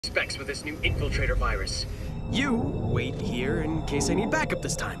Specs with this new infiltrator virus. You wait here in case I need backup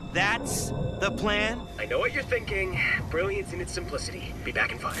this time. That's the plan? I know what you're thinking. Brilliance in its simplicity. Be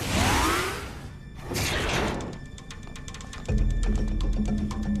back in 5.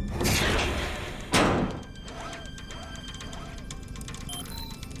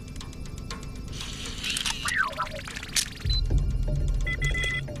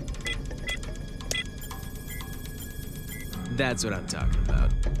 That's what I'm talking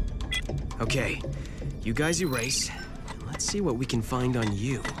about. Okay, you guys erase, and let's see what we can find on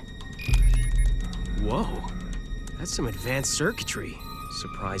you. Whoa, that's some advanced circuitry,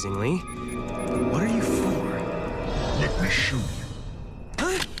 surprisingly. What are you for? Let me show you.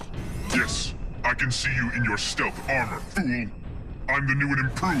 Huh? Yes, I can see you in your stealth armor, fool. I'm the new and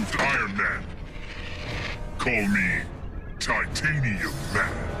improved Iron Man. Call me Titanium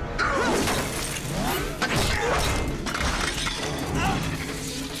Man.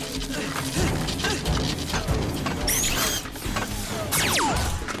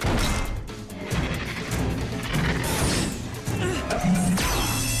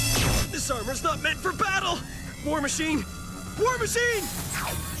 This armor's not meant for battle! Warmachine! Warmachine!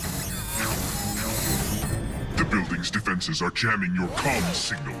 The building's defenses are jamming your comm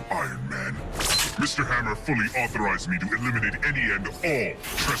signal, Iron Man. Mr. Hammer fully authorized me to eliminate any and all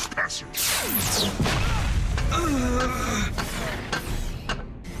trespassers.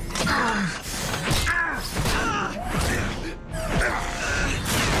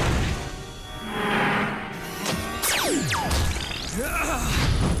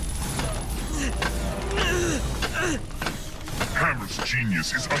 Hammer's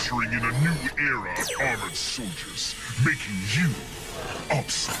genius is ushering in a new era of armored soldiers, making you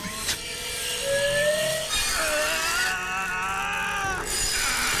obsolete.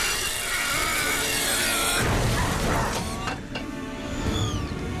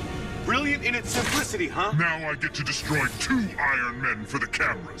 Brilliant in its simplicity, huh? Now I get to destroy 2 Iron Men for the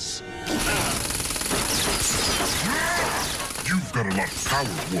cameras. You've got a lot of power,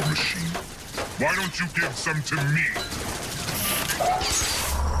 Warmachine. Why don't you give some to me?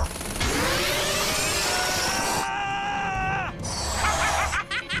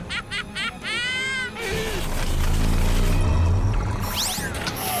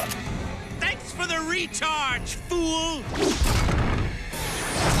 Thanks for the recharge, fool!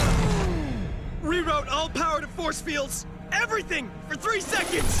 Reroute all power to force fields! Everything! For 3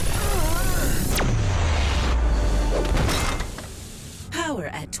 seconds! Power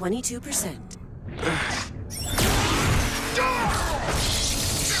at 22%.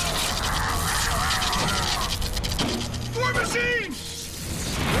 Warmachine!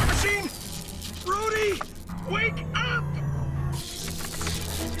 Warmachine! Rudy! Wake up!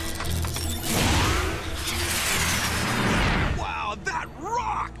 Wow, that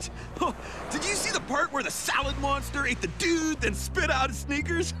rocked! Did you see the part where the salad monster ate the dude, then spit out his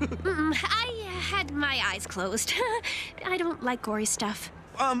sneakers? I had my eyes closed. I don't like gory stuff.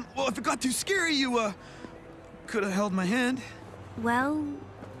 Well, if it got too scary, you, could have held my hand. Well,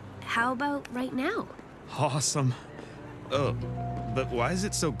 how about right now? Awesome. Oh, but why is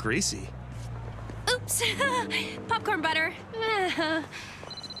it so greasy? Oops! Popcorn butter.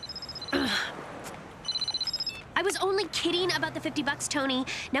 I was only kidding about the $50, Tony.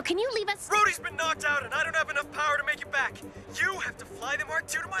 Now, can you leave us? Rudy's been knocked out and I don't have enough power to make it back. You have to fly the Mark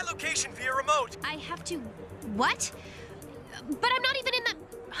II to my location via remote. I have to... What? But I'm not even in the...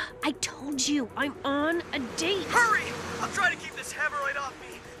 I told you, I'm on a date. Hurry! I'll try to keep this hammer right off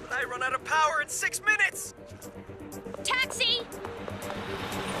me, but I run out of power in 6 minutes! Taxi!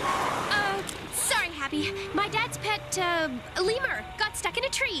 Sorry, Happy. My dad's pet, lemur got stuck in a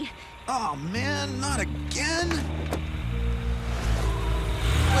tree. Oh, man, not again?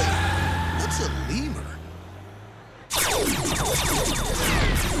 Wait, what's a lemur?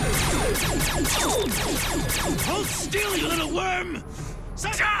 Hold still, you little worm!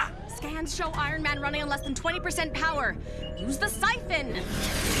 Scans show Iron Man running on less than 20% power. Use the siphon.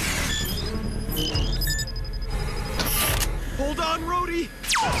 Hold on, Rhodey!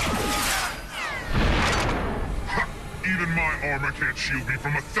 Even my armor can't shield me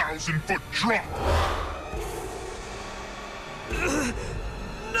from a 1,000-foot drop!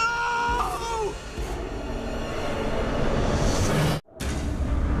 No!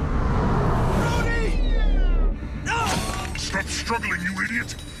 Rhodey! No! Stop struggling, you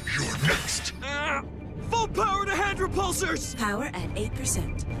idiot! You're next! Full power to hand repulsors! Power at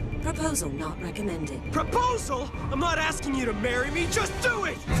 8%. Proposal not recommended. Proposal? I'm not asking you to marry me, just do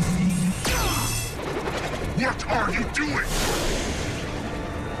it! What are you doing?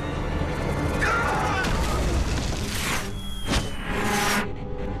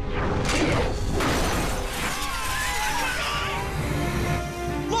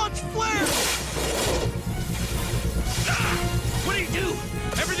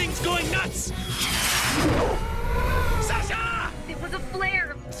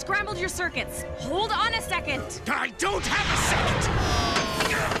 scrambled your circuits. Hold on a second. I don't have a second!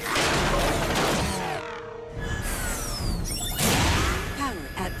 Power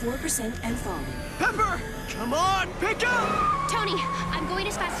at 4% and falling. Pepper! Come on, pick up! Tony, I'm going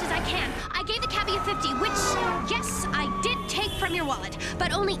as fast as I can. I gave the cabbie a 50, which, yes, I did take from your wallet,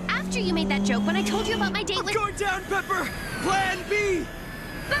 but only after you made that joke when I told you about my date I'm with... going down, Pepper! Plan B!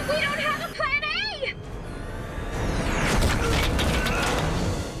 But we don't have a plan A!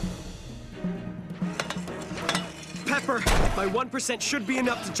 Pepper, my 1% should be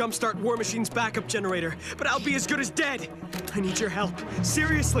enough to jumpstart Warmachine's backup generator, but I'll be as good as dead. I need your help.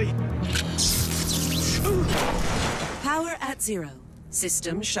 Seriously. Power at 0.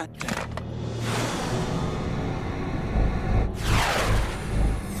 System shut down.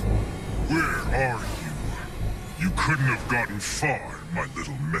 Where are you? You couldn't have gotten far, my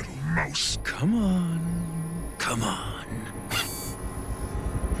little metal mouse. Come on. Come on.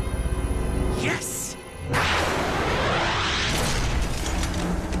 Yes!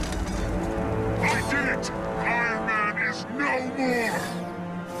 I did it! Iron Man is no more!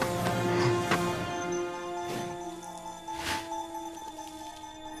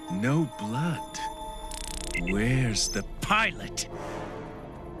 No blood. Where's the pilot?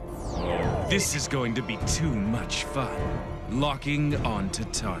 This is going to be too much fun. Locking onto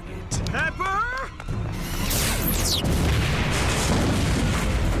target. Pepper!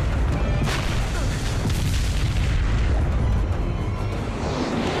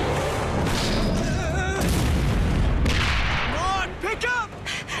 Come on, pick up!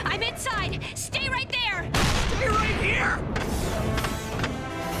 I'm inside. Stay right there. Stay right here!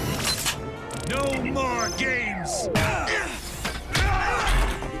 No more games!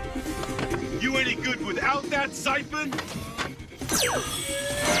 You any good without that siphon?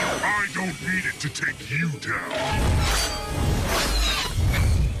 I don't need it to take you down.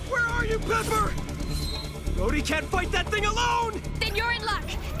 Where are you, Pepper? Rhodey can't fight that thing alone! Then you're in luck,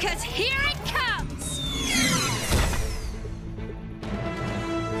 because here it comes.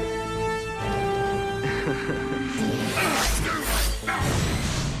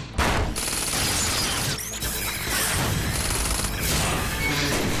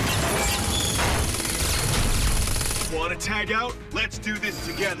 Want to tag out? Let's do this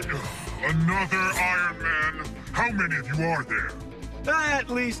together. Another Iron Man? How many of you are there? At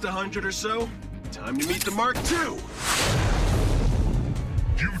least 100 or so. Time to meet the Mark II.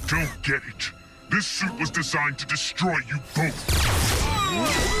 You don't get it. This suit was designed to destroy you both.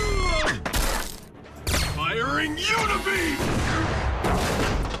 Firing you to me!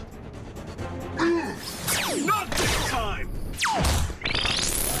 Not this time!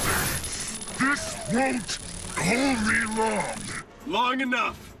 This won't hold me long. Long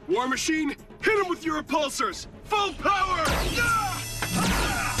enough. Warmachine, hit him with your repulsors! Full power!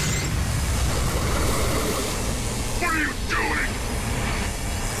 What are you doing?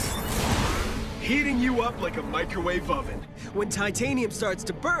 Heating you up like a microwave oven. When titanium starts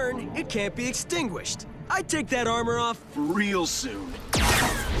to burn, it can't be extinguished. I'd take that armor off real soon.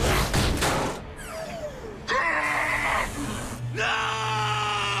 No!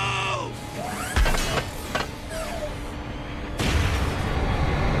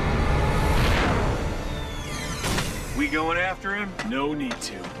 We going after him? No need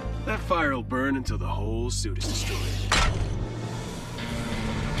to. That fire will burn until the whole suit is destroyed.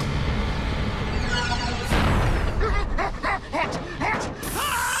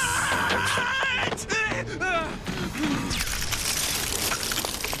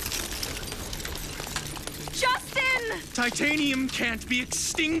 Justin! Titanium can't be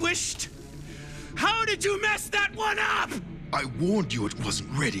extinguished? How did you mess that one up? I warned you it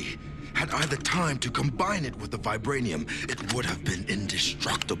wasn't ready. Had I the time to combine it with the vibranium, it would have been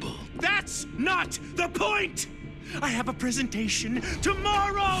indestructible. That's not the point! I have a presentation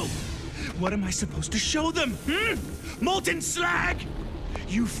tomorrow! What am I supposed to show them, Molten slag?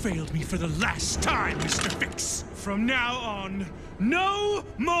 You failed me for the last time, Mr. Fix. From now on, no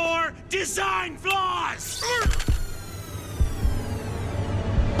more design flaws!